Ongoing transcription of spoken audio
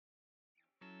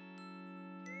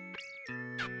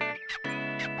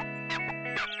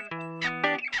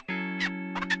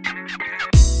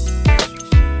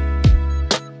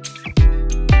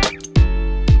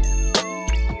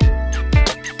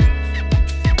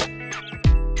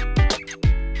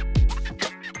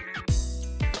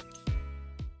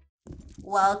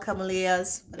Welcome,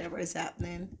 Leahs, whatever is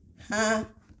happening.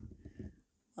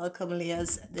 Welcome,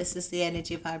 Leahs. This is the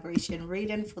energy vibration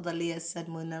reading for the Leo Sun,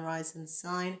 Moon, and Rising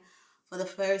sign for the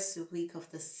first week of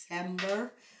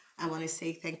December. I want to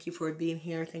say thank you for being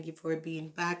here. Thank you for being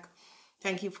back.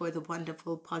 Thank you for the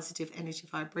wonderful positive energy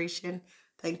vibration.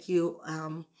 Thank you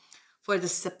for the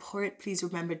support. Please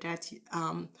remember that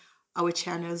our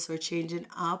channels are changing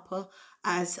up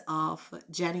as of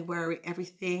January.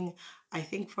 Everything, I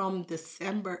think from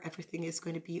December, everything is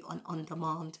going to be on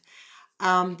demand.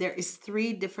 There is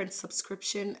 3 different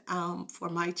subscription for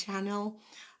my channel.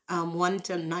 1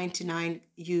 to 99,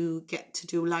 you get to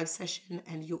do live session,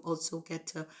 and you also get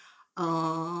to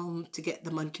get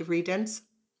the monthly readings.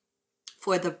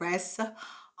 For the rest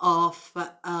of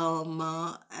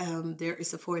there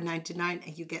is a $4.99,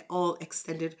 and you get all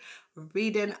extended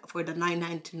reading. For the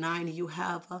 $9.99, you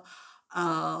have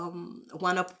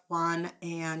one-up-one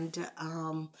and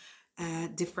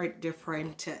different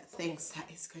things that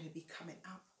is going to be coming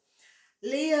up.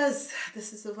 Leahs,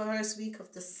 this is the first week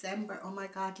of December. Oh my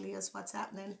God, Leahs, what's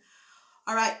happening?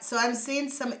 All right, so I'm seeing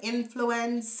some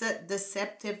influence,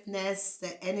 deceptiveness,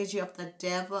 the energy of the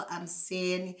devil. I'm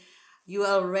seeing you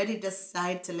already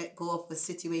decide to let go of the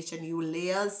situation, you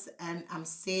Leahs, and I'm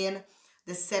seeing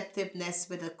deceptiveness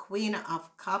with the Queen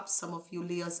of Cups. Some of you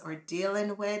Leahs are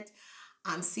dealing with.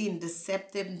 I'm seeing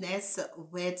deceptiveness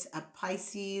with a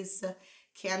Pisces,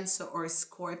 Cancer, or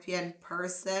Scorpion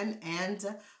person,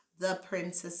 and the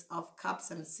Princess of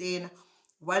Cups. I'm seeing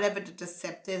whatever the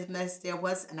deceptiveness there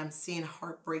was, and I'm seeing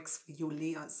heartbreaks for you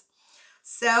Leahs.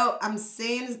 So I'm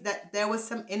saying that there was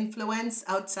some influence,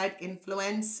 outside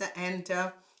influence, and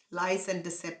lies and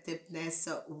deceptiveness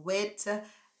with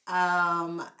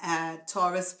a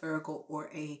Taurus, Virgo, or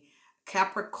a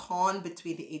Capricorn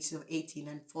between the ages of 18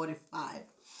 and 45.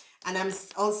 And I'm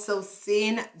also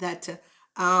seeing that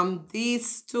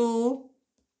these two,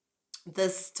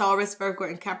 this Taurus, Virgo,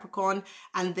 and Capricorn,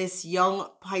 and this young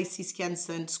Pisces,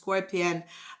 Cancer, and Scorpion,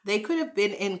 they could have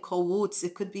been in cahoots.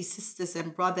 It could be sisters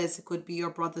and brothers. It could be your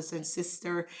brothers and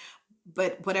sister.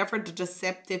 But whatever the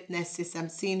deceptiveness is, I'm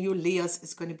seeing you Leos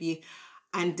is going to be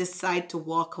and decide to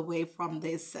walk away from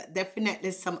this.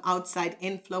 Definitely some outside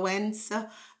influence.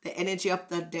 The energy of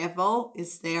the devil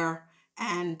is there,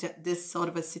 and this sort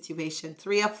of a situation.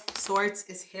 3 of Swords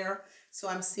is here. So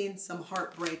I'm seeing some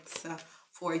heartbreaks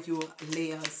for you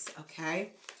Leos,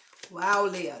 okay? Wow,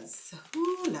 Leos.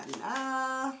 Ooh la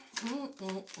la.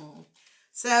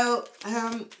 So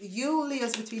you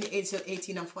Leos between the age of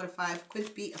 18 and 45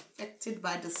 could be affected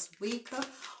by this week.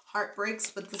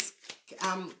 Heartbreaks with this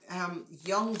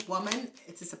young woman.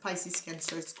 It is a Pisces,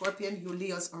 Cancer, Scorpion. You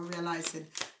Leos are realizing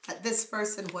that this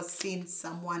person was seeing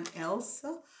someone else,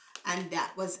 and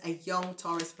that was a young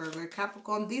Taurus, Virgo,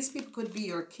 Capricorn. These people could be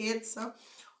your kids,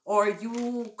 or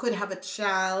you could have a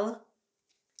child,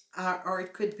 or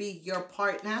it could be your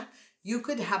partner. You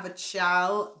could have a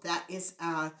child that is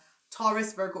a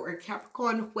Taurus, Virgo, or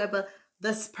Capricorn, whoever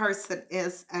this person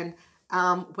is, and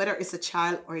whether it's a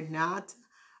child or not.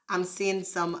 I'm seeing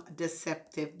some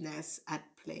deceptiveness at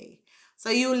play. So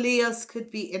you Leos could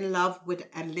be in love with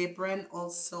a Libran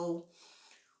also,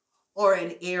 or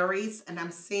an Aries. And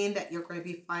I'm seeing that you're going to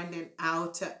be finding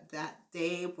out that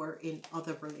they were in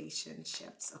other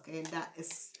relationships. Okay, and that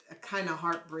is a kind of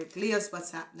heartbreak. Leos,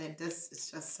 what's happening? This is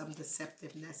just some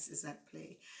deceptiveness is at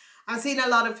play. I'm seeing a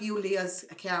lot of you Leos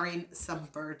carrying some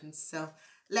burdens. So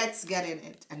let's get in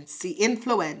it and see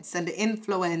influence. And the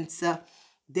influence...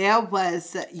 there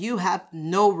was, you have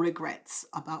no regrets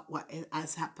about what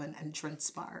has happened and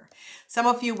transpired. Some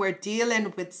of you were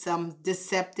dealing with some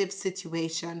deceptive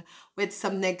situation, with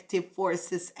some negative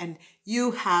forces, and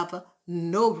you have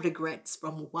no regrets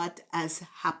from what has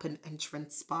happened and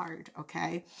transpired,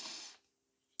 okay?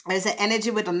 There's an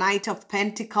energy with the Knight of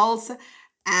Pentacles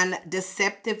and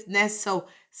deceptiveness. So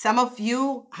some of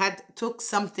you had took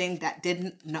something that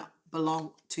didn't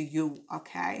belong to you,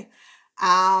 okay?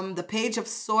 The Page of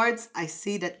Swords, I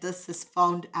see that this is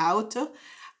found out.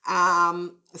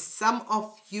 Some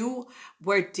of you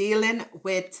were dealing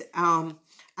with a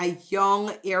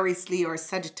young Aries, Leo, or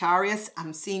Sagittarius.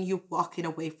 I'm seeing you walking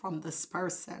away from this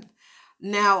person.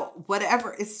 Now,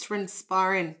 whatever is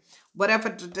transpiring, whatever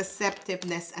the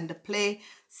deceptiveness and the play,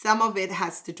 some of it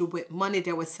has to do with money.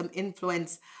 There was some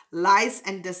influence, lies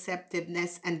and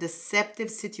deceptiveness and deceptive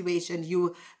situation.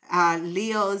 You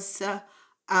Leos...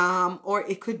 or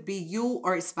it could be you,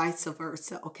 or it's vice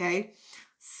versa. Okay,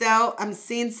 so I'm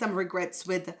seeing some regrets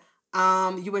with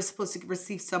you were supposed to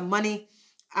receive some money,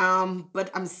 but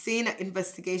I'm seeing an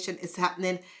investigation is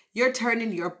happening. You're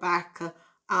turning your back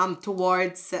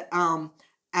towards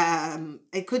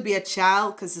it could be a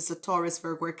child, because it's a Taurus,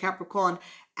 Virgo, or Capricorn,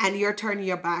 and you're turning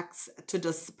your backs to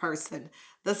this person.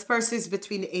 This person is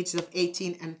between the ages of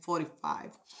 18 and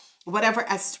 45. Whatever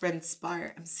has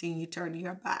transpired, I'm seeing you turning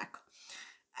your back.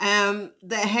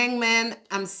 The Hangman,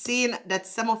 I'm seeing that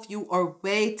some of you are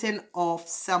waiting off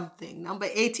something. Number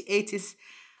 88 is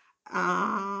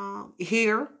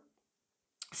here.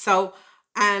 So,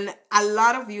 and a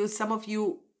lot of you, some of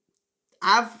you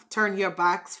have turned your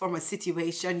backs from a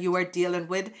situation you are dealing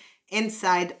with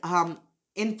inside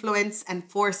influence and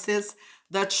forces.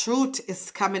 The truth is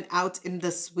coming out in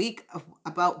this week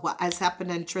about what has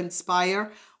happened and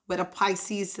transpire with a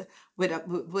Pisces,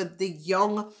 with the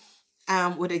young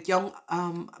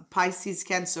Pisces,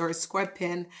 Cancer, or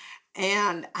Scorpion.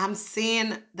 And I'm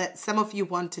seeing that some of you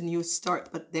want a new start,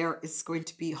 but there is going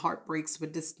to be heartbreaks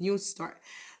with this new start.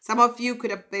 Some of you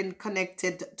could have been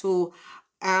connected to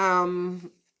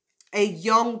a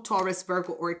young Taurus,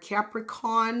 Virgo, or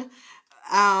Capricorn.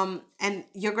 And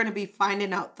you're going to be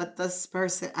finding out that this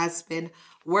person has been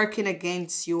working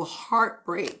against you.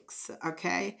 Heartbreaks.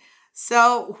 Okay.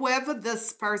 So whoever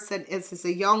this person is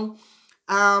a young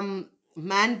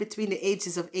man between the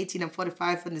ages of 18 and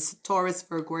 45, and it's Taurus,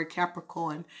 Virgo, or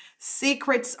Capricorn.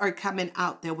 Secrets are coming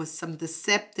out. There was some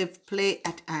deceptive play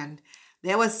at hand.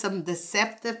 There was some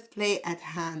deceptive play at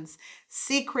hands.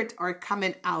 Secret are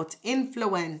coming out.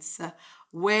 Influence,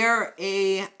 where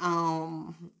it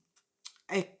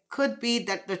could be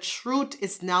that the truth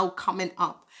is now coming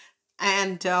up,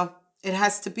 and it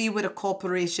has to be with a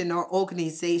corporation or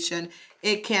organization.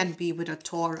 It can be with a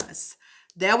Taurus.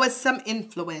 There was some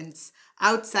influence,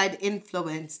 outside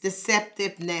influence,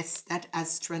 deceptiveness that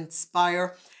has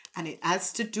transpired, and it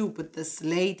has to do with this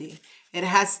lady. It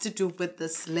has to do with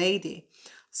this lady.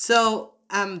 So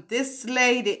this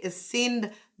lady is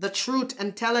seeing the truth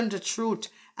and telling the truth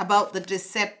about the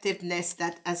deceptiveness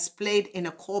that has played in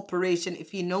a corporation.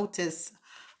 If you notice,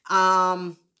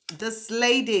 this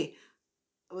lady,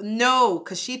 no,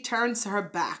 because she turns her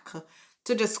back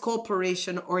to this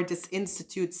corporation or this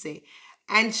institute, say,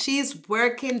 and she's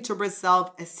working to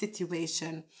resolve a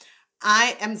situation.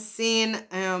 I am seeing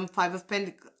Five of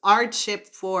Pentacles, hardship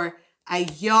for a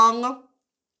young,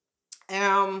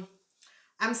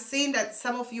 I'm seeing that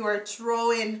some of you are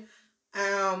throwing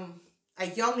a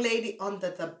young lady under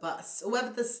the bus.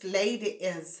 Whoever this lady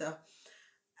is,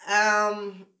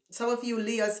 some of you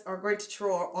Leos are going to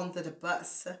throw her under the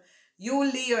bus. You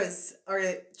Leos are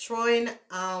throwing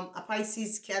a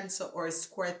Pisces, Cancer, or a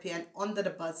Scorpion under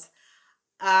the bus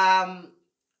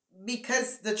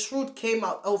because the truth came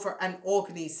out over an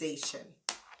organization.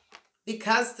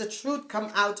 Because the truth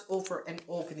come out over an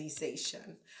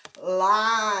organization.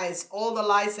 Lies, all the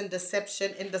lies and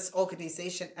deception in this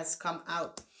organization has come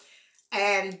out.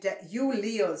 And you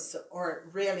Leos are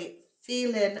really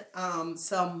feeling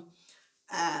some,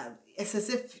 it's as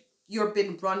if you're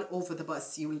being run over the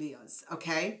bus, you Leos,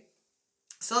 okay?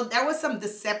 So there was some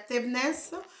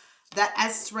deceptiveness that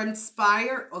has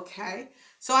transpired, okay?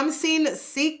 So I'm seeing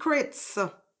secrets,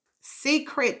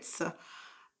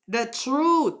 the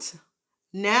truth.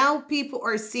 Now people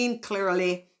are seeing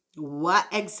clearly what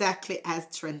exactly has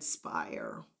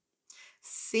transpired.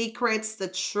 Secrets, the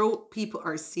truth, people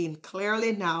are seeing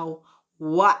clearly now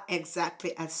what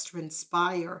exactly has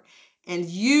transpired. And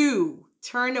you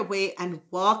turn away and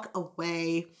walk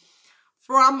away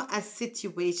from a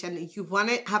situation. You want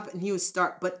to have a new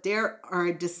start, but there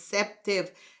are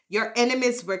deceptive. Your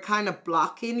enemies were kind of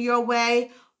blocking your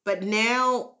way. But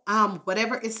now,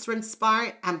 whatever is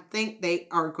transpiring, I think they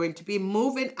are going to be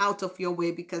moving out of your way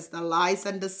because the lies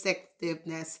and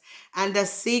deceptiveness and the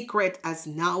secret has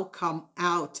now come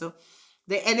out.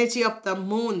 The energy of the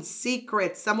moon,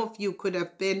 secret. Some of you could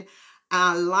have been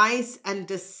lies and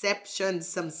deception,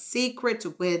 some secret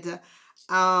with,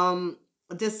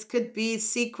 this could be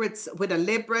secrets with a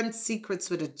Libra, secrets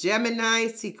with a Gemini,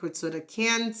 secrets with a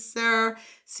Cancer,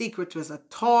 secret with a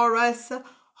Taurus.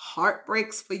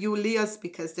 Heartbreaks for you Leos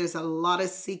because there's a lot of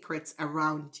secrets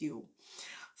around you.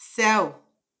 So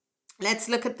let's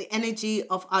look at the energy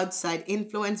of outside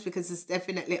influence, because it's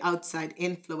definitely outside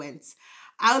influence.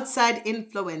 Outside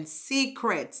influence,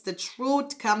 secrets. The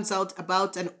truth comes out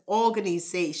about an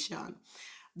organization.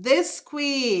 This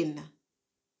Queen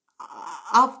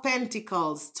of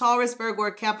Pentacles, Taurus, Virgo,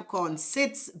 or Capricorn,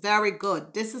 sits very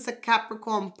good. This is a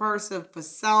Capricorn person for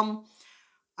some.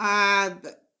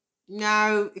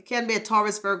 No, it can be a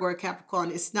Taurus, Virgo, or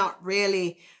Capricorn. It's not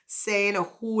really saying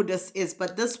who this is,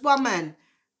 but this woman,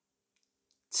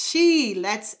 she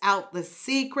lets out the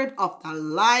secret of the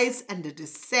lies and the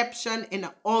deception in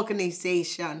the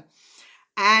organization.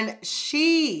 And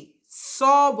she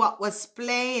saw what was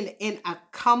playing in a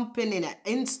company, in an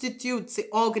institute,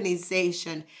 the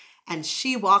organization, and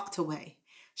she walked away.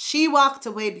 She walked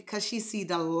away because she see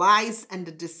the lies and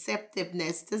the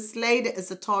deceptiveness. This lady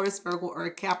is a Taurus, Virgo, or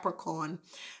a Capricorn.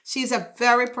 She's a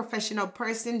very professional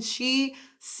person. She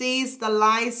sees the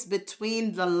lies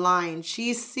between the lines.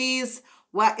 She sees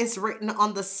what is written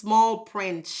on the small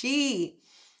print. She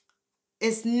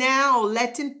is now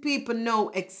letting people know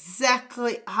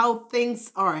exactly how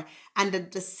things are and the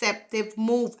deceptive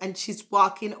move, and she's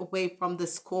walking away from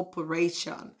this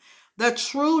corporation. The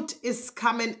truth is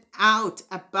coming out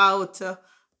about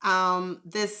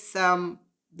this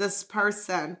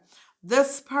person.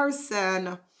 This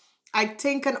person, I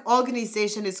think an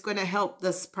organization is going to help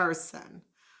this person.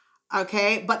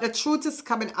 Okay, but the truth is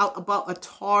coming out about a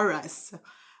Taurus.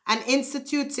 An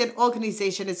institute and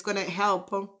organization is going to help.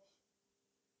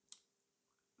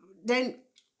 Then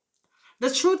the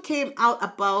truth came out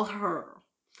about her.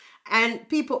 And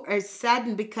people are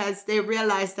saddened because they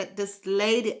realize that this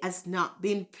lady has not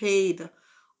been paid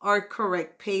or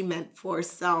correct payment for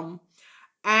some.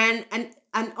 And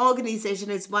an organization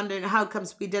is wondering how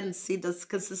comes we didn't see this,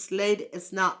 because this lady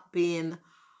is not being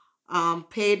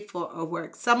paid for her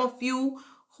work. Some of you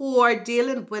who are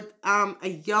dealing with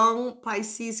a young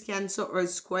Pisces, Cancer, or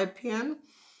Scorpion,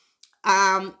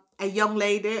 a young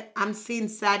lady, I'm seeing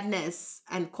sadness,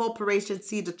 and corporations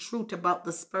see the truth about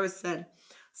this person.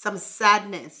 Some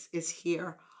sadness is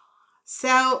here.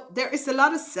 So there is a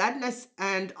lot of sadness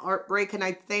and heartbreak, and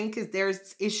I think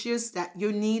there's issues that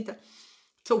you need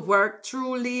to work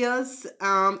through, Leos.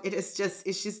 It is just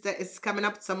issues that is coming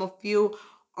up. Some of you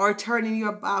are turning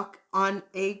your back on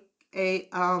a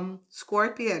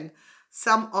Scorpion.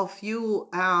 Some of you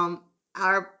are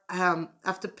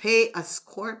have to pay a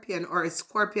Scorpion, or a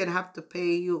Scorpion have to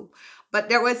pay you. But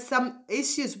there was some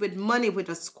issues with money with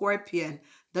a Scorpion.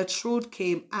 The truth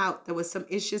came out. There was some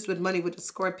issues with money with a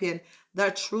Scorpion.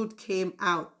 The truth came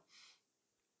out.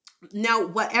 Now,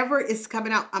 whatever is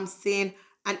coming out, I'm saying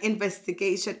an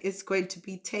investigation is going to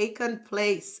be taken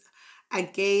place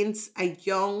against a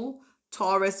young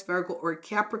Taurus, Virgo, or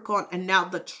Capricorn. And now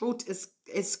the truth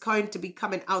is going to be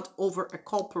coming out over a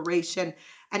corporation,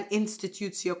 an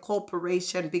institute, your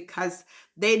corporation, because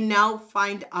they now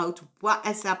find out what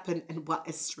has happened and what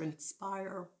has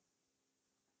transpired.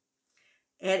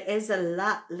 It is a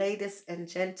lot, ladies and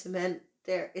gentlemen.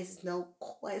 There is no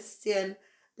question.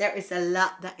 There is a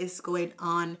lot that is going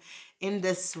on in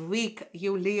this week.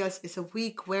 You Leos, is a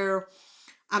week where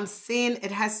I'm saying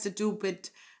it has to do with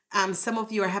some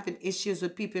of you are having issues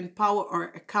with people in power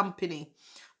or a company.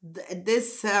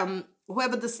 This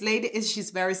whoever this lady is,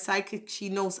 she's very psychic. She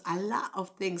knows a lot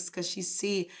of things because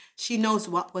she knows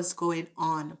what was going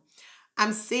on.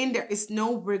 I'm saying there is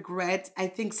no regret. I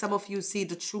think some of you see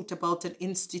the truth about an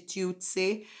institute,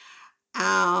 say,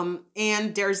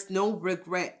 and there's no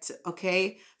regret.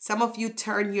 Okay, some of you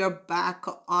turn your back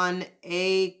on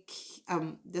a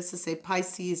this is a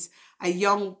Pisces, a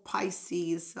young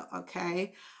Pisces.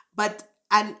 Okay, but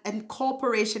and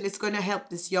corporation is going to help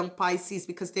this young Pisces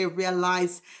because they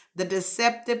realize the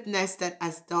deceptiveness that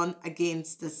has done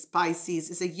against this Pisces.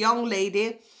 It's a young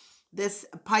lady. This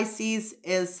Pisces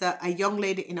is a young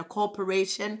lady in a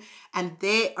corporation, and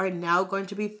they are now going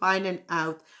to be finding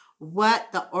out what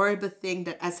the horrible thing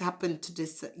that has happened to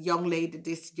this young lady,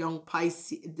 this young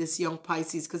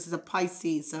Pisces, because it's a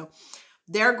Pisces. So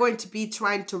they're going to be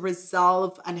trying to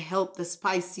resolve and help the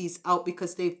Pisces out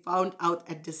because they found out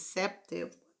a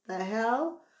deceptive, what the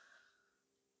hell,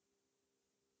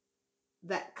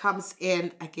 that comes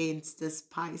in against this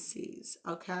Pisces.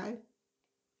 Okay.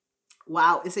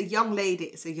 Wow, it's a young lady,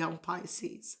 it's a young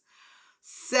Pisces.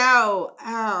 So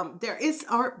there is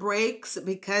heartbreaks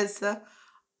because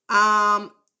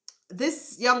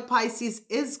this young Pisces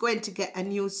is going to get a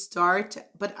new start,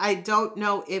 but I don't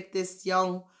know if this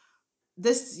young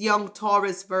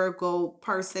Taurus, Virgo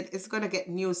person is going to get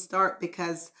a new start,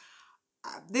 because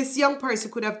this young person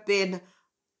could have been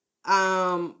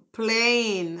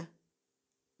playing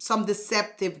some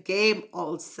deceptive game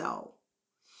also.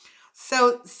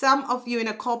 So some of you in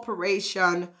a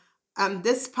corporation,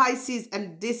 this Pisces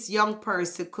and this young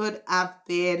person could have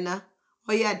been,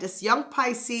 oh yeah, this young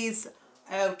Pisces.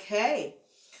 Okay.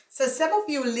 So some of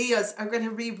you Leos are going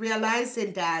to be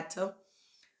realizing that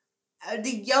the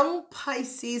young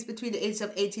Pisces between the age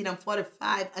of 18 and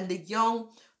 45 and the young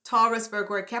Taurus,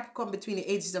 Virgo, or Capricorn between the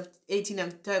ages of 18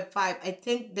 and 35. I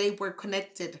think they were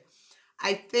connected.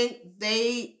 I think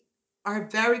they are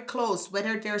very close,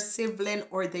 whether they're sibling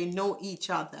or they know each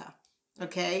other.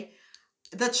 Okay.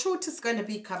 The truth is going to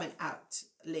be coming out,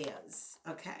 Leos.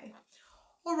 Okay.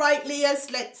 All right, Leos,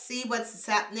 let's see what's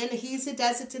happening. Easy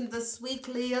does it in this week,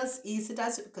 Leos. Easy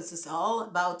does it because it's all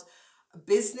about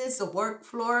business, the work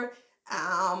floor,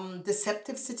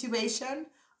 deceptive situation.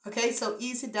 Okay, so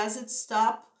easy does it.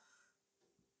 Stop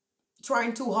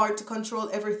trying too hard to control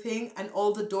everything and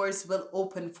all the doors will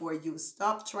open for you.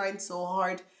 Stop trying so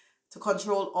hard to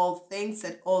control all things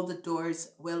and all the doors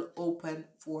will open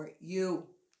for you.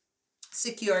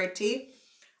 Security.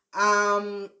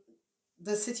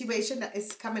 The situation that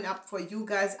is coming up for you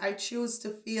guys, I choose to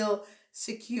feel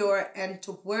secure and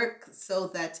to work so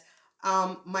that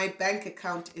my bank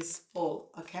account is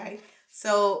full. Okay,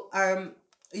 so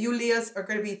you Leos are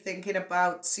going to be thinking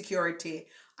about security.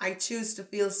 I choose to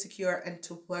feel secure and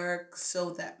to work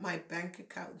so that my bank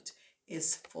account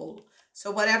is full. So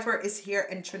whatever is here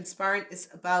and transparent is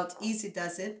about easy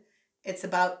does it. It's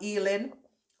about healing.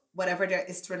 Whatever there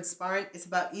is transparent, it's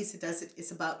about easy does it. It's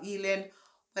about healing.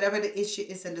 Whatever the issue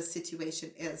is and the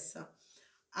situation is. So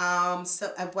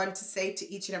I want to say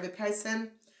to each and every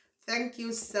person, thank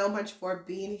you so much for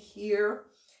being here.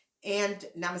 And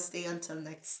namaste until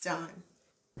next time.